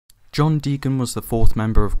John Deacon was the fourth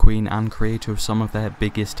member of Queen and creator of some of their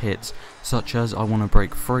biggest hits, such as I Wanna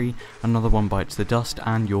Break Free, Another One Bites the Dust,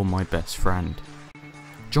 and You're My Best Friend.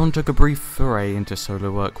 John took a brief foray into solo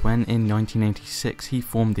work when in 1986 he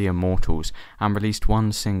formed the Immortals and released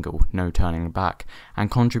one single, No Turning Back, and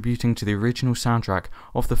contributing to the original soundtrack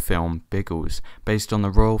of the film Biggles, based on the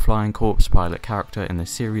Royal Flying Corps pilot character in the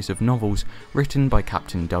series of novels written by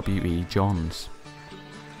Captain W.E. Johns.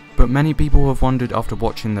 But many people have wondered after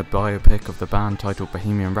watching the biopic of the band titled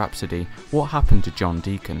Bohemian Rhapsody, what happened to John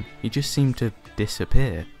Deacon? He just seemed to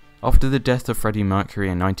disappear. After the death of Freddie Mercury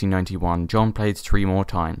in 1991, John played 3 more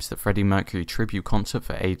times: the Freddie Mercury tribute concert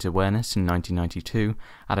for AIDS awareness in 1992,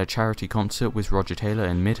 at a charity concert with Roger Taylor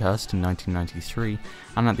in Midhurst in 1993,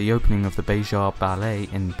 and at the opening of the Béjar Ballet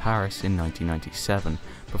in Paris in 1997,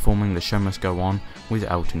 performing The Show Must Go On with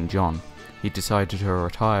Elton John. He decided to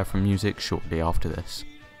retire from music shortly after this.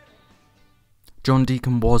 John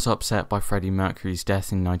Deacon was upset by Freddie Mercury's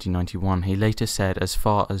death in 1991. He later said, "As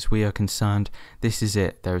far as we are concerned, this is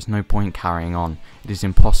it. There is no point carrying on. It is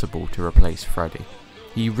impossible to replace Freddie."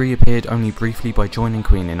 He reappeared only briefly by joining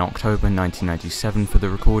Queen in October 1997 for the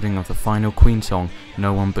recording of the final Queen song,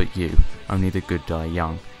 No One But You, Only the Good Die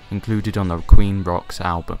Young, included on the Queen Rocks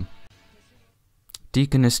album.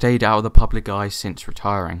 Deacon has stayed out of the public eye since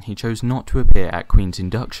retiring. He chose not to appear at Queen's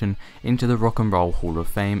induction into the Rock and Roll Hall of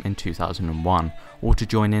Fame in 2001, or to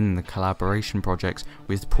join in the collaboration projects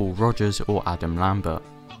with Paul Rodgers or Adam Lambert.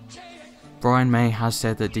 Brian May has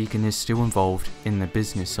said that Deacon is still involved in the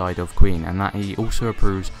business side of Queen and that he also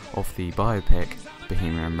approves of the biopic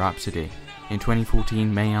Bohemian Rhapsody. In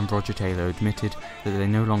 2014, May and Roger Taylor admitted that they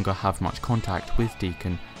no longer have much contact with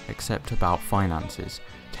Deacon except about finances.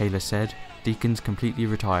 Taylor said, "Deacon's completely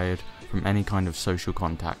retired from any kind of social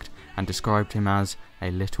contact," and described him as a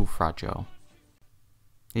little fragile.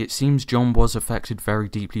 It seems John was affected very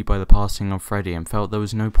deeply by the passing of Freddie and felt there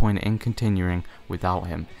was no point in continuing without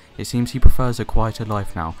him. It seems he prefers a quieter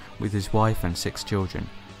life now with his wife and 6 children.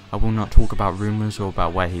 I will not talk about rumours or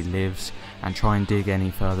about where he lives and try and dig any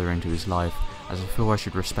further into his life, as I feel I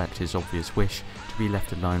should respect his obvious wish to be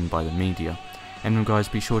left alone by the media. Anyway guys,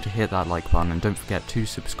 be sure to hit that like button and don't forget to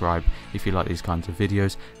subscribe if you like these kinds of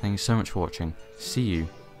videos. Thank you so much for watching. See you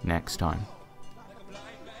next time.